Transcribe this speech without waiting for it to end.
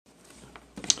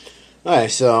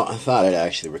Alright, so I thought I'd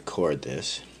actually record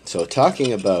this. So,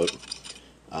 talking about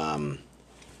the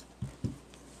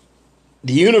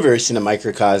universe in a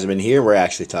microcosm, and here we're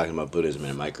actually talking about Buddhism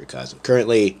in a microcosm.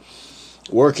 Currently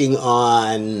working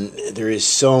on, there is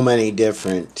so many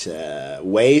different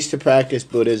ways to practice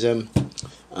Buddhism,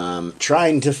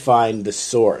 trying to find the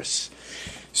source.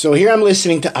 So here I'm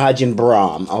listening to Ajahn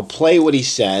Brahm. I'll play what he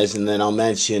says, and then I'll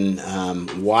mention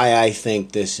why I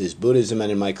think this is Buddhism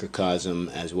in a microcosm,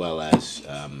 as well as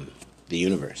the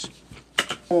universe.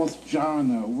 Fourth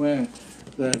jhana, where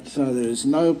that there is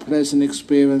no pleasant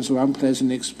experience or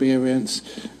unpleasant experience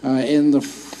in the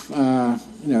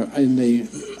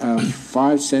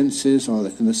five senses or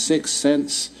in the sixth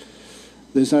sense.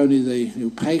 There's only the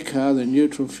upekkha, the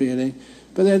neutral feeling,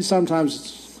 but then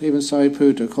sometimes even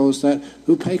Sariputta calls that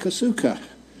upekkha sukha,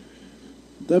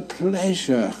 the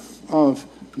pleasure of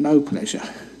no pleasure.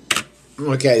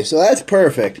 Okay, so that's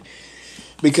perfect,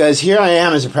 because here I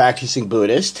am as a practicing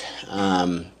Buddhist.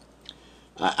 You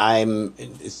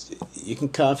can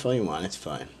cough all you want, it's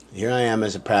fine. Here I am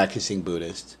as a practicing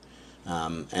Buddhist,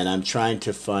 and I'm trying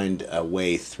to find a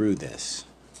way through this.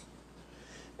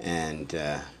 And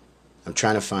I'm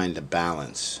trying to find a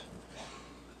balance.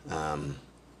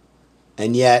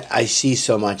 And yet I see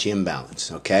so much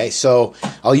imbalance, okay? So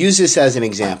I'll use this as an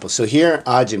example. So here,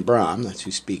 Ajahn Brahm, that's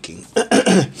who's speaking,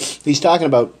 he's talking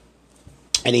about,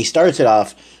 and he starts it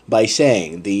off by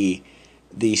saying the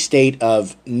state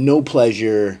of no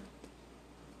pleasure,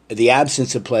 the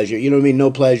absence of pleasure, you know what I mean?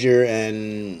 No pleasure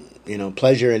and,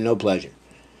 pleasure and no pleasure.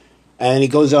 And he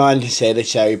goes on to say that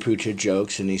Sariputta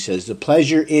jokes, and he says, the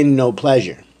pleasure in no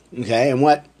pleasure, okay? And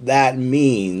what that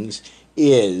means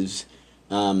is,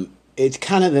 it's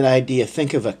kind of that idea,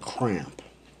 think of a cramp,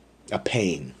 a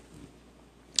pain.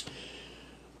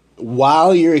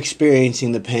 While you're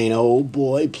experiencing the pain, oh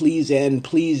boy, please end,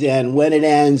 please end. When it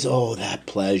ends, oh, that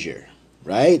pleasure,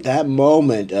 right? That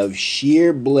moment of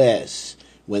sheer bliss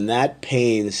when that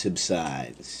pain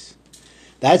subsides.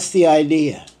 That's the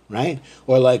idea, right?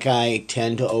 Or like I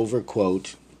tend to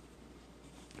overquote,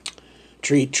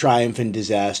 treat triumph and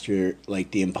disaster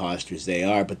like the imposters they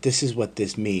are. But this is what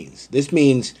this means. This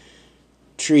means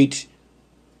treat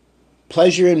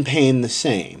pleasure and pain the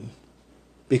same,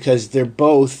 because they're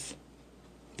both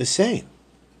the same,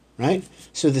 right?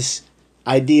 So this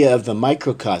idea of the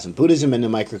microcosm, Buddhism in a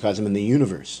microcosm, and the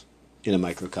universe in a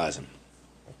microcosm.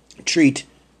 Treat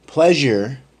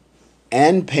pleasure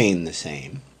and pain the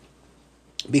same,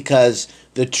 because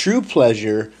the true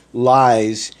pleasure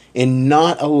lies in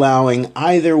not allowing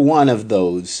either one of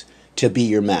those to be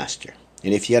your master.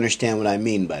 And if you understand what I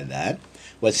mean by that,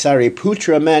 what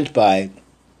Sariputta meant by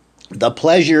the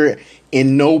pleasure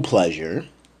in no pleasure,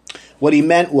 what he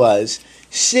meant was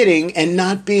sitting and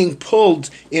not being pulled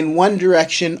in one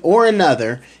direction or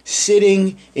another,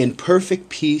 sitting in perfect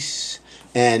peace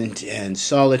and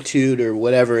solitude, or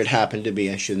whatever it happened to be.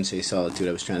 I shouldn't say solitude,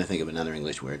 I was trying to think of another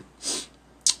English word.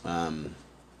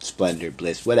 Splendor,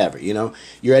 bliss, whatever, you're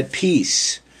at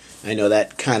peace. I know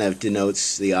that kind of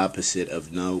denotes the opposite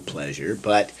of no pleasure,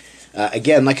 but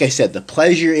again, like I said, the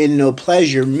pleasure in no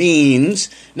pleasure means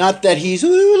not that he's,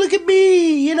 ooh, look at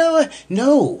me,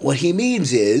 No, what he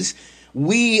means is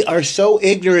we are so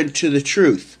ignorant to the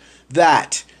truth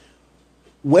that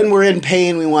when we're in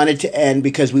pain, we want it to end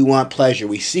because we want pleasure.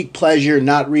 We seek pleasure,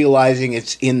 not realizing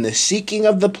it's in the seeking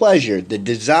of the pleasure, the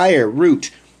desire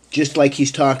root, just like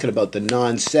he's talking about the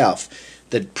non-self.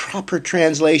 The proper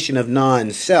translation of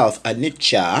non-self,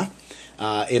 anicca,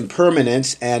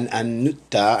 impermanence, and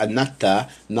anatta,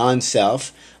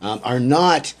 non-self, are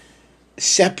not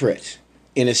separate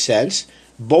in a sense.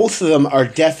 Both of them are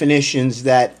definitions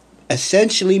that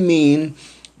essentially mean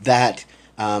that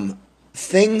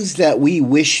things that we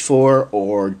wish for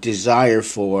or desire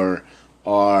for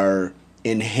are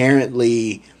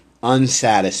inherently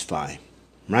unsatisfying,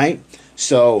 right?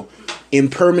 So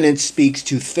impermanence speaks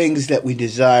to things that we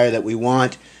desire, that we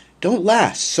want, don't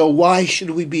last. So why should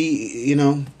we be,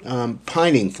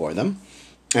 pining for them?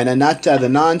 And anatta, the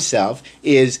non-self,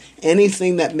 is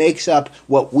anything that makes up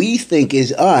what we think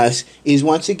is us, is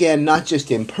once again not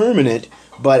just impermanent,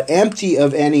 but empty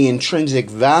of any intrinsic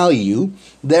value.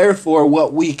 Therefore,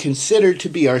 what we consider to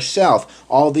be ourself,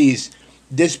 all these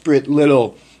disparate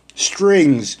little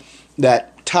strings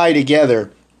that tie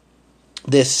together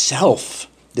this self,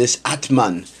 this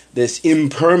Atman, this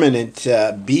impermanent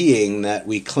being that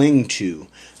we cling to,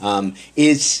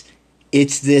 it's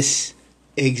this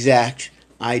exact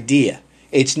idea.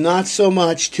 It's not so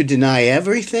much to deny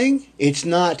everything. It's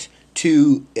not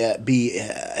to be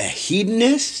a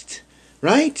hedonist,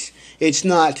 right? It's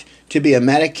not to be a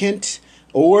mendicant.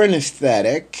 or an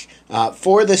aesthetic,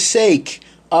 for the sake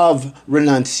of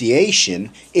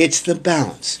renunciation, it's the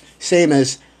balance. Same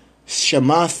as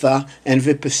shamatha and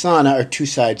vipassana are two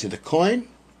sides of the coin.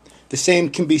 The same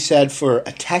can be said for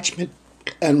attachment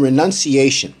and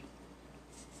renunciation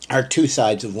are two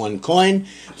sides of one coin.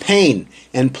 Pain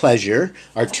and pleasure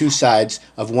are two sides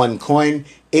of one coin.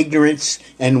 Ignorance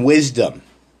and wisdom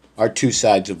are two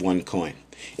sides of one coin.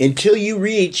 Until you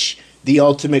reach the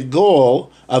ultimate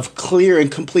goal of clear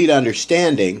and complete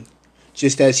understanding,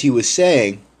 just as he was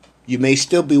saying, you may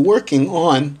still be working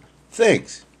on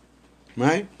things,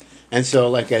 right? And so,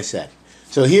 like I said,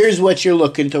 so here's what you're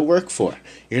looking to work for.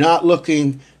 You're not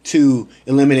looking to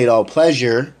eliminate all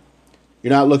pleasure.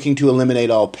 You're not looking to eliminate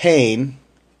all pain.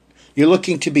 You're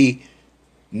looking to be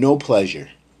no pleasure,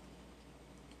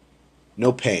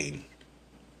 no pain.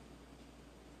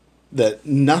 The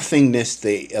nothingness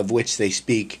of which they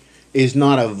speak is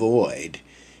not a void,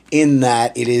 in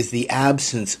that it is the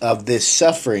absence of this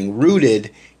suffering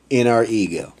rooted in our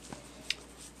ego.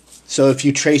 So if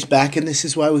you trace back, and this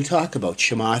is why we talk about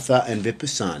shamatha and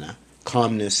vipassana,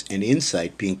 calmness and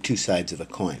insight being two sides of a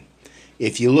coin.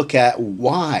 If you look at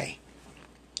why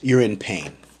you're in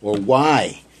pain, or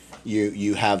why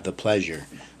you have the pleasure,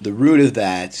 the root of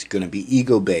that's going to be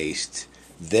ego-based,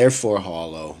 therefore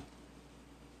hollow.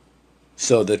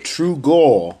 So the true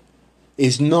goal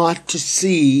is not to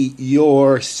see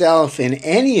yourself in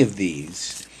any of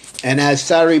these, and as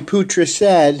Sariputra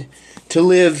said, to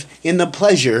live in the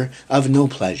pleasure of no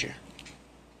pleasure.